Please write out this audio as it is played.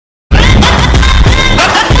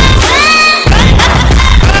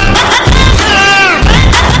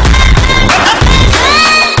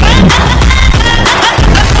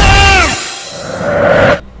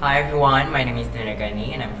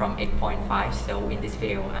8.5. So in this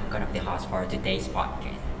video, I'm gonna be the host for today's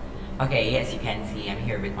podcast. Okay, as you can see, I'm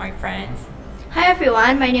here with my friends. Hi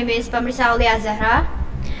everyone, my name is Pamrisa Aulia Zahra.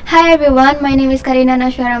 Hi everyone, my name is Karina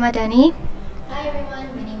Nashwara Madani. Hi everyone,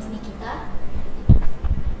 my name is Nikita.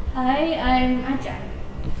 Hi, I'm Acha.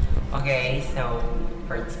 Okay, so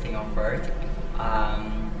first thing of first,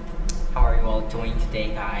 how are you all doing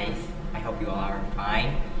today, guys? I hope you all are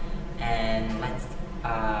fine. And let's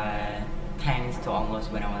thanks to Allah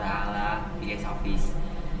Subhanahu wa Taala, because of His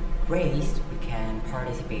grace, we can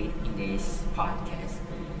participate in this podcast.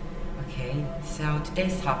 Okay, so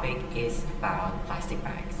today's topic is about plastic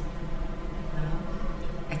bags.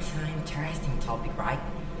 It's an interesting topic, right?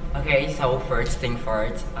 Okay, so first thing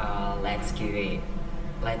first, let's give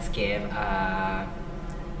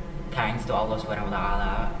thanks to Allah Subhanahu wa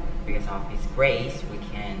Taala, because of His grace we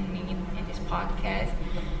can meet in this podcast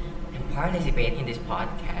and participate in this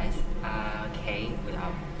podcast. Okay,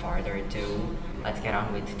 without further ado, let's get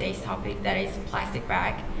on with today's topic, that is plastic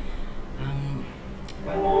bag.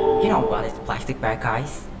 Well, you know what is plastic bag,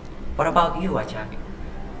 guys? What about you, Acha?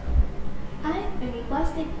 I think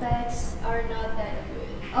plastic bags are not that good.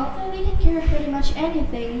 Although they can carry pretty much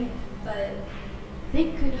anything, but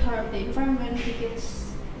they could harm the environment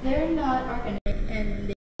because they're not organic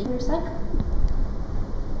and they recycle.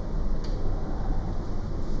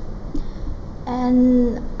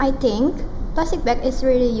 And I think plastic bag is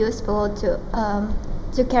really useful to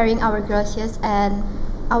carrying our groceries and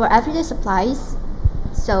our everyday supplies.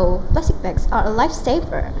 So plastic bags are a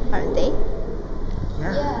lifesaver, aren't they?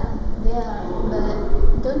 Yeah, they are.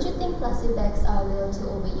 But don't you think plastic bags are a little too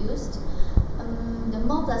overused? The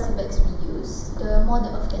more plastic bags we use, the more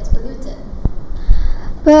the earth gets polluted.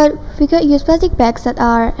 But we could use plastic bags that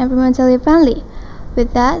are environmentally friendly.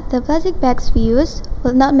 With that, the plastic bags we use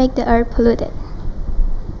will not make the earth polluted.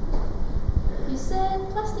 You said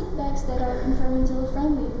plastic bags that are environmentally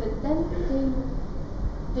friendly, but then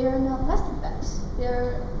they are not plastic bags.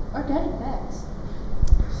 They're organic bags.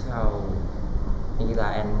 So,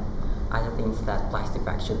 Nikita and Acha thinks that plastic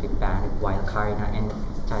bags should be banned, while Karina and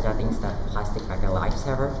Chacha thinks that plastic bag are a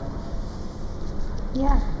lifesaver.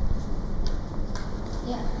 Yeah.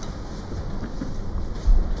 Yeah.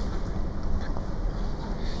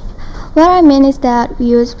 What I mean is that we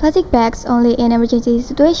use plastic bags only in emergency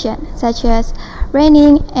situations, such as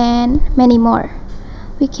raining and many more.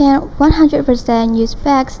 We can 100% use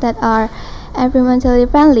bags that are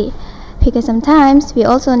environmentally friendly, because sometimes we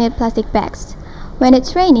also need plastic bags. When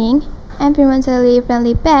it's raining, environmentally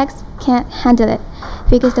friendly bags can't handle it,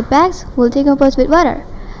 because the bags will decompose with water.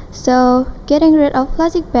 So getting rid of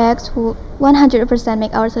plastic bags will 100%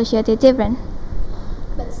 make our society different.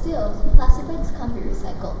 But still, plastic bags can't be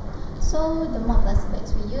recycled. So the more plastic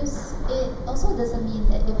bags we use, it also doesn't mean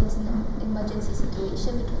that if it's an emergency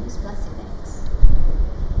situation, we can use plastic bags.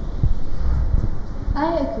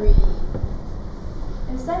 I agree.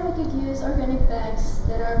 Instead, we could use organic bags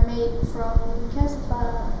that are made from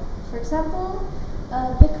cassava. For example,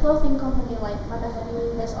 a big clothing company like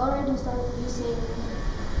Matahari has already started using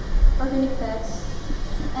organic bags,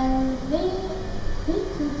 and they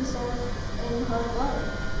could dissolve in hard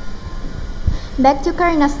water. Back to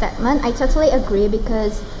Karina's statement, I totally agree,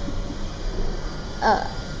 because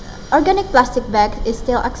organic plastic bag is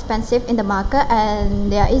still expensive in the market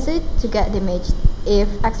and they are easy to get damaged if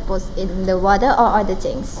exposed in the water or other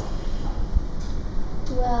things.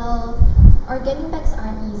 Well, organic bags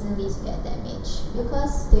aren't easily to get damaged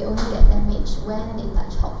because they only get damaged when they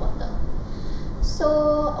touch hot water. So,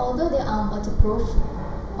 although they aren't waterproof,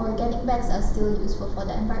 organic bags are still useful for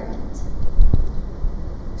the environment.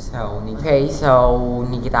 So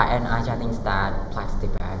Nikita and Acha thinks that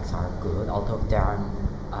plastic bags are good, although they aren't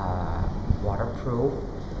waterproof.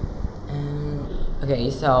 And okay,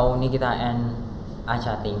 so Nikita and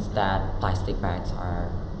Acha thinks that plastic bags are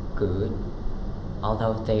good,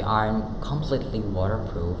 although they aren't completely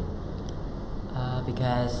waterproof,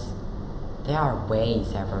 because they are way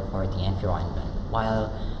safer for the environment.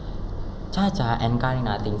 While Chacha and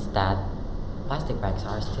Karina thinks that plastic bags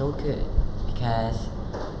are still good, because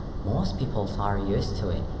most people are used to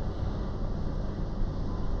it.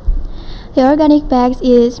 The organic bags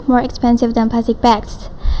is more expensive than plastic bags.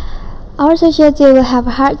 Our society will have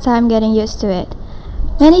a hard time getting used to it.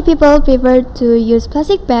 Many people prefer to use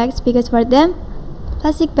plastic bags because for them,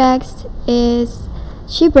 plastic bags is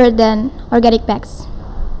cheaper than organic bags.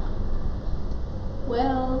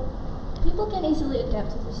 Well, people can easily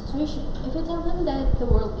adapt to the situation. If you tell them that the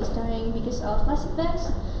world is dying because of plastic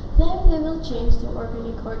bags, then they will change to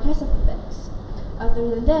organic or cassava bags. Other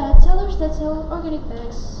than that, sellers that sell organic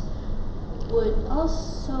bags would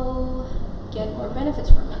also get more benefits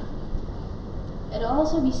from it. It'll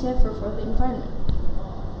also be safer for the environment.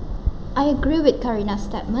 I agree with Karina's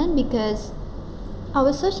statement because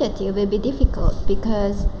our society will be difficult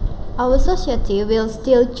because our society will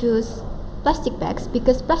still choose plastic bags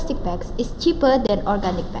because plastic bags is cheaper than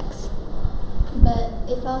organic bags. But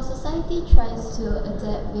if our society tries to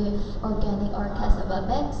adapt with organic or cassava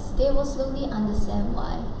bags, they will slowly understand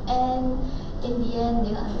why. And in the end,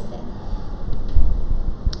 they'll understand.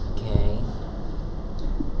 Okay.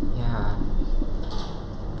 Yeah.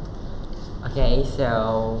 Okay,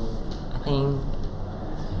 so I think.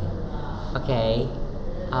 Okay.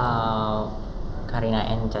 Karina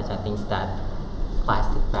and Chacha thinks that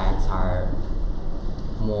plastic bags are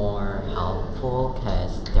more helpful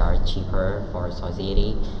because they are cheaper for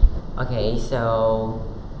society. Okay, so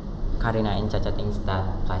Karina and Chacha thinks that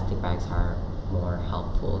plastic bags are more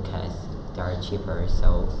helpful because they are cheaper,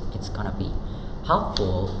 so it's gonna be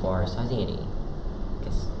helpful for society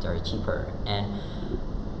because they're cheaper. And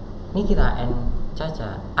Nikita and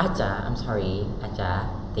Aja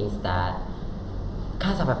thinks that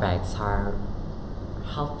cassava bags are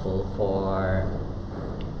helpful for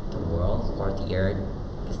the world or the earth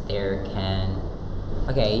because there can.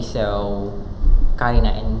 Okay, so Karina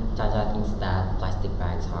and Chacha thinks that plastic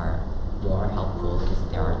bags are more helpful because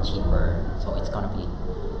they are cheaper, so it's gonna be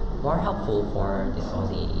more helpful for the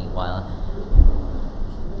society. While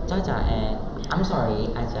Aja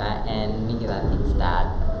and Nikita thinks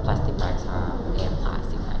that plastic bags are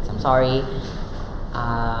plastic bags. I'm sorry.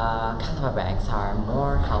 Cassava bags are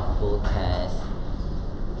more helpful because.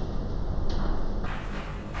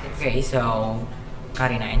 Okay, so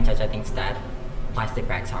Karina and Chacha thinks that plastic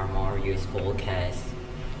bags are more useful because.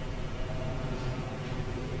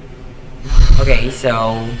 Okay,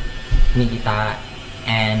 so Nikita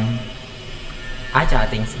and Aja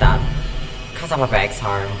thinks that cassava bags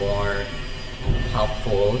are more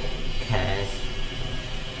helpful because.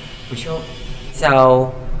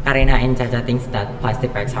 So Karina and Chacha thinks that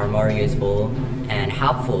plastic bags are more useful and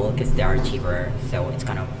helpful because they are cheaper, so it's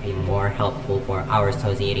gonna be more helpful for our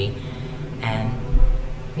society. And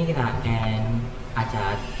Nikita and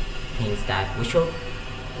Aja thinks that we should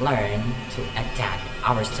learn to adapt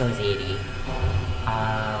our society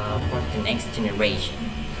for the next generation.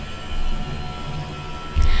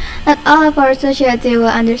 Not all of our society will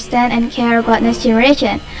understand and care about next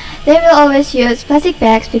generation. They will always use plastic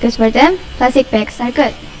bags because for them, plastic bags are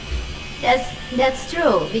good. That's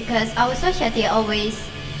true because our society always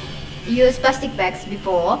used plastic bags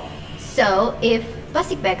before. So if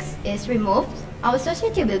plastic bags is removed, our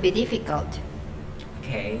society will be difficult.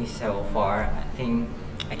 Okay, so far I think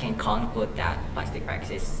I can conclude that plastic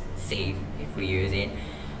bags is safe if we use it.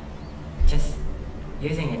 Just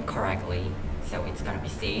using it correctly, so it's gonna be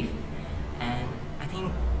safe. And I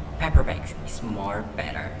think paper bags is more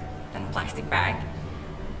better than plastic bag.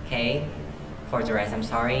 Okay, for the rest I'm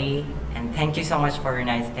sorry and thank you so much for your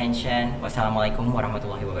nice attention. Wassalamualaikum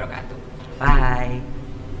warahmatullahi wabarakatuh. Bye.